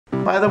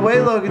By the way,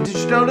 Logan, did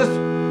you notice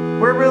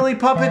we're really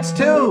puppets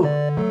too?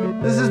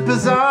 This is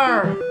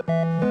bizarre.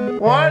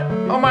 What?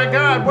 Oh my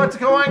God, what's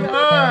going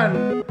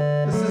on?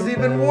 This is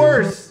even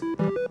worse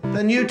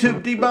than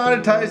YouTube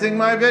demonetizing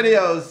my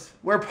videos.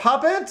 We're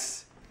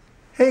puppets?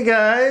 Hey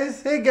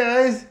guys,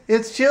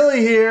 it's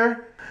Chilly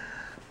here.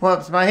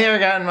 Whoops, my hair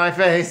got in my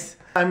face.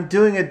 I'm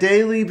doing a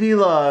daily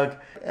vlog,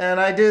 and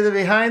I do the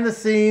behind the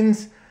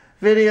scenes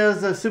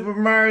videos of Super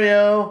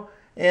Mario,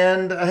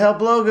 and I help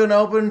Logan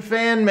open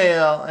fan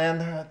mail,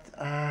 and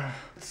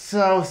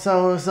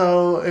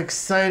so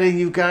exciting,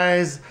 you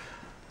guys.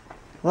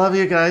 Love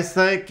you guys,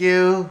 thank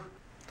you.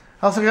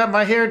 Also got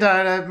my hair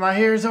dyed. My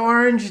hair's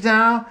orange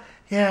now.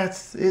 Yeah,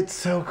 it's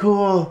so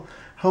cool.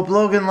 Hope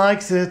Logan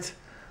likes it.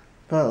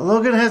 But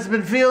Logan hasn't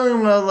been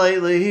feeling well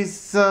lately.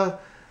 He's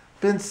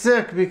been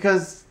sick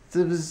because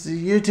of his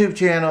YouTube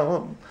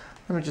channel.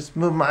 Let me just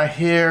move my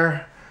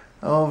hair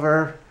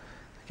over.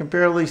 I can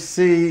barely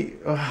see.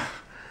 Ugh.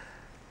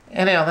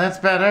 Anyhow, that's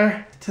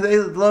better. Today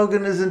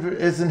Logan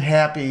isn't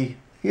happy.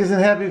 He isn't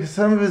happy because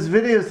some of his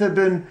videos have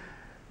been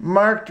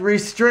marked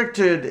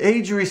restricted,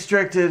 age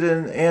restricted,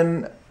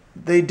 and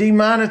they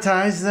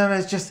demonetize them.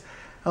 It's just,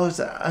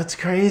 it's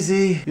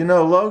crazy. You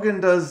know, Logan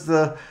does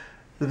the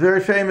very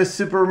famous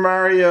Super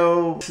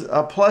Mario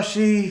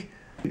plushie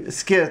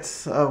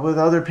skits with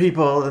other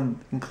people,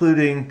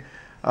 including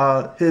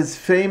his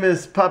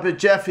famous puppet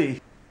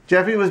Jeffy.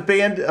 Jeffy was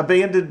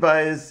abandoned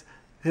by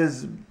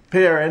his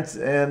parents,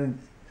 and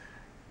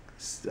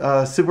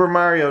Super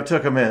Mario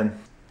took him in.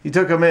 He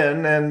took him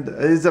in, and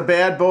he's a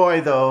bad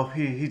boy, though.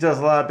 He does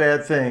a lot of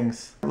bad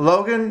things.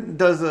 Logan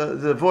does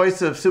the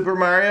voice of Super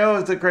Mario.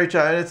 It's a great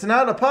job. And it's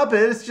not a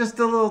puppet. It's just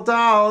a little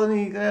doll, and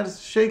he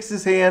shakes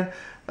his hand.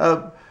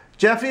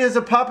 Jeffy is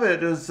a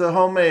puppet. It's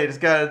homemade.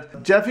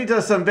 Jeffy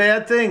does some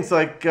bad things,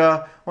 like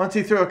once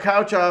he threw a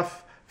couch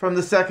off from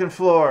the second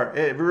floor.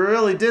 It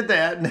really did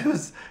that, and it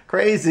was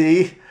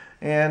crazy,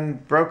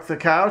 and broke the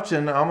couch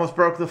and almost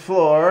broke the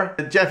floor.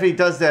 Jeffy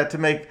does that to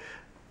make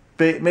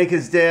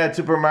his dad,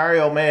 Super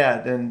Mario,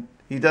 mad, and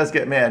he does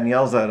get mad and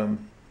yells at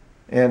him.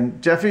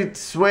 And Jeffy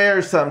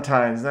swears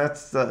sometimes.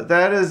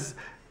 That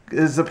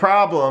is the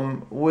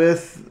problem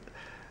with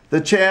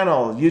the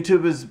channel.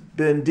 YouTube has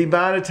been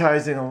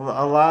demonetizing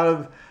a lot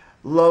of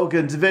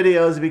Logan's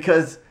videos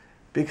because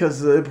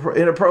of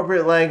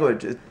inappropriate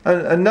language.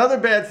 Another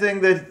bad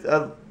thing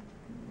that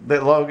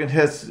Logan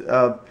has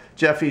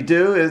Jeffy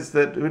do is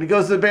that when he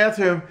goes to the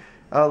bathroom,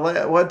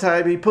 one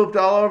time he pooped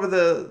all over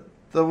the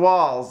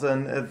walls,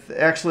 and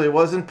actually it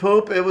wasn't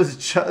poop, it was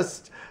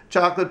just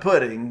chocolate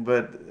pudding,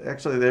 but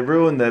actually they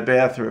ruined the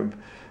bathroom.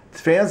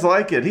 Fans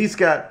like it. He's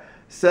got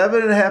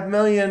 7.5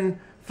 million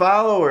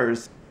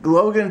followers.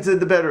 Logan's in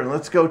the bedroom.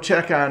 Let's go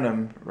check on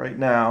him right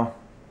now.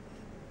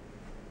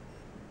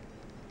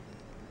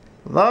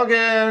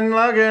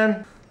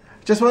 Logan!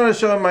 Just want to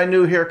show him my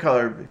new hair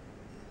color.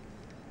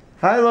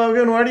 Hi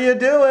Logan, what are you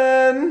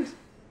doing?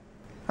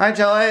 Hi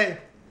Chilly.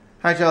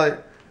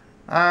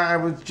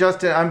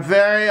 I'm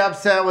very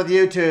upset with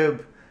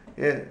YouTube.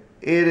 It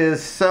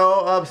is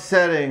so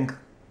upsetting.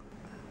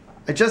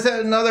 I just had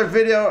another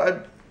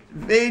video,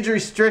 age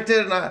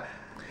restricted,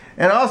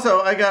 and also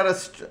I got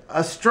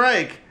a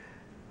strike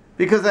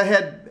because I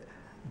had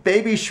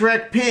Baby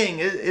Shrek peeing.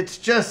 It's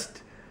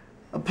just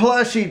a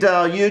plushie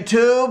doll,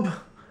 YouTube.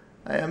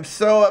 I am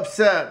so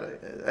upset.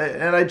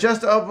 And I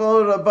just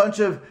uploaded a bunch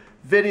of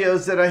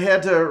videos that I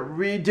had to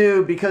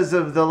redo because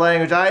of the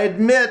language. I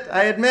admit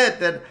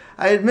that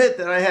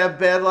I have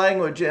bad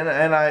language, and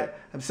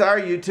I'm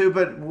sorry, YouTube,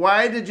 but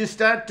why did you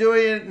start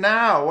doing it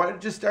now? Why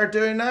did you start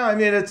doing it now? I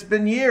mean, it's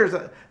been years.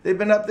 They've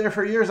been up there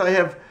for years. I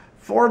have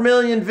 4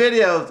 million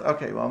videos.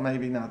 Okay, well,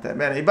 maybe not that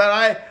many,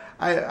 but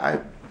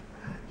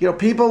you know,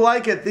 people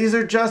like it. These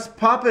are just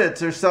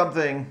puppets or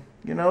something.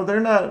 You know,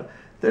 they're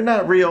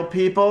not real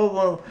people.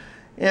 Well,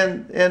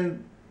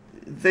 and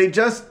they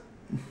just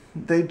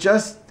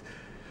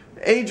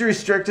age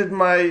restricted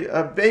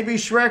my Baby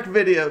Shrek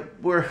video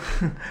where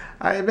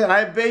I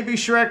have Baby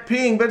Shrek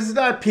peeing, but it's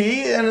not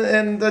pee,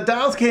 and the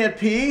dolls can't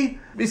pee.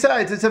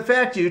 Besides, it's a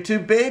fact,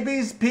 YouTube,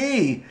 babies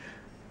pee.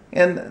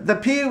 And the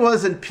pee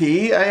wasn't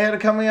pee. I had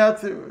it coming out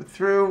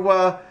through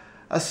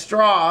a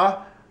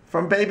straw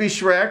from Baby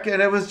Shrek,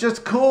 and it was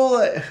just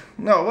Kool-Aid.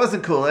 No, it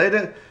wasn't Kool-Aid.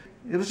 It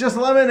was just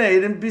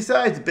lemonade, and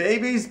besides,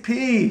 babies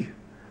pee.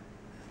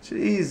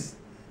 Jeez.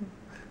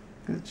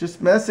 It's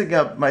just messing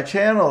up my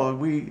channel.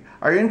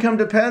 Our income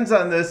depends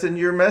on this, and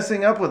you're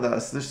messing up with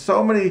us. There's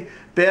so many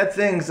bad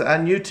things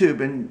on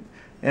YouTube, and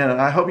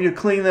I hope you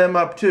clean them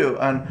up too.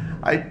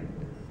 I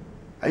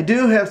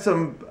do have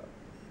some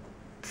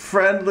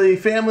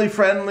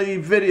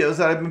family-friendly videos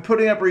that I've been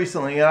putting up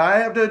recently, and I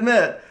have to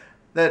admit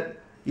that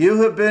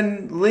you have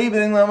been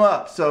leaving them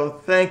up, so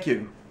thank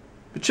you.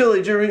 But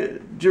Chilly, do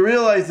you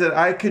realize that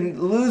I can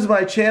lose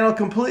my channel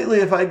completely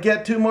if I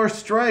get 2 more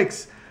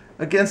strikes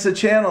against the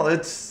channel?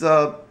 It's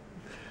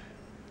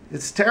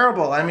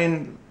terrible. I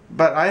mean,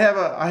 but I have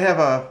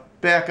a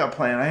backup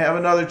plan. I have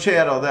another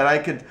channel that I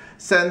could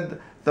send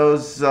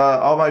those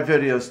all my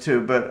videos to,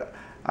 but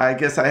I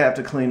guess I have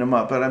to clean them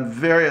up, but I'm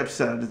very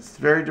upset. It's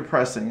very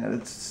depressing.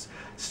 It's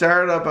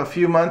started up a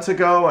few months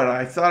ago, and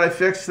I thought I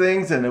fixed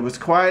things, and it was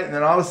quiet, and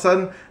then all of a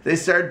sudden they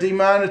start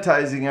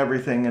demonetizing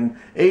everything and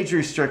age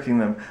restricting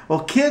them.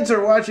 Well, kids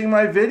are watching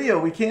my video.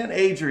 We can't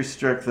age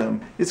restrict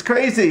them. It's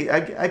crazy.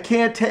 I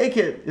can't take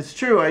it. It's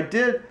true. I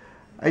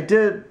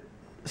did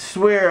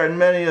swear in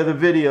many of the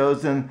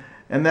videos,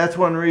 and that's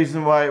one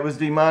reason why it was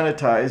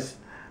demonetized.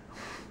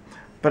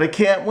 But I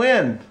can't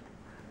win.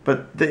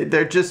 But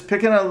they're just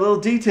picking out little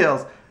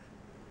details.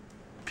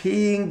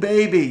 Peeing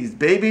babies.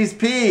 Babies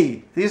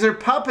pee. These are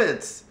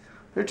puppets.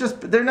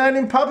 They're not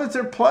even puppets,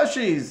 they're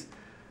plushies.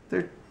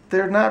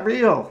 They're not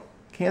real.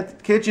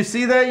 Can't you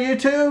see that,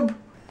 YouTube?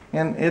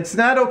 And it's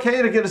not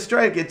okay to get a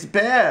strike. It's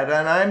bad,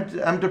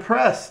 and I'm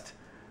depressed.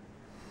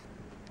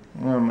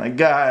 Oh my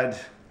God.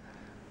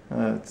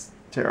 It's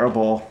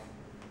terrible.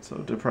 So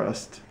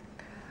depressed.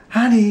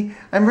 Honey,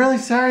 I'm really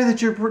sorry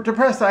that you're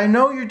depressed. I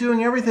know you're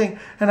doing everything,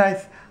 and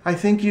I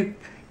think you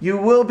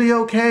will be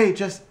okay.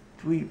 Just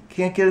we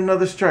can't get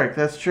another strike.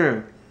 That's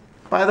true.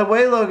 By the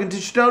way, Logan,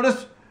 did you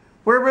notice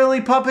we're really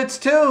puppets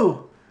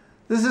too?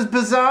 This is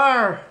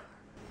bizarre.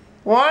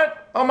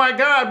 What? Oh my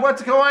God,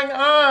 what's going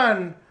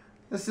on?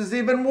 This is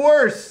even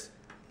worse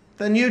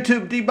than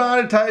YouTube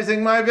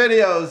demonetizing my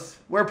videos.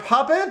 We're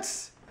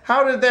puppets?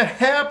 How did that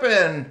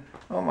happen?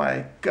 Oh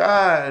my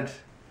God.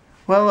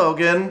 Well,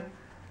 Logan,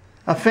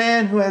 a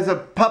fan who has a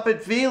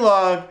puppet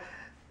vlog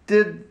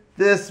did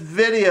this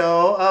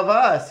video of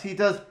us. He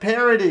does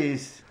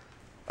parodies.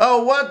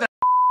 Oh, what the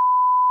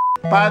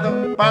By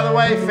the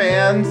way,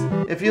 fans,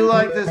 if you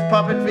like this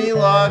puppet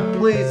vlog,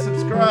 please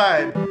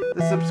subscribe.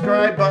 The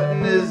subscribe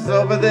button is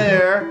over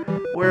there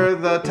where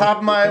the top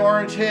of my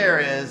orange hair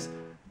is.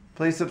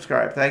 Please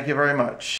subscribe. Thank you very much.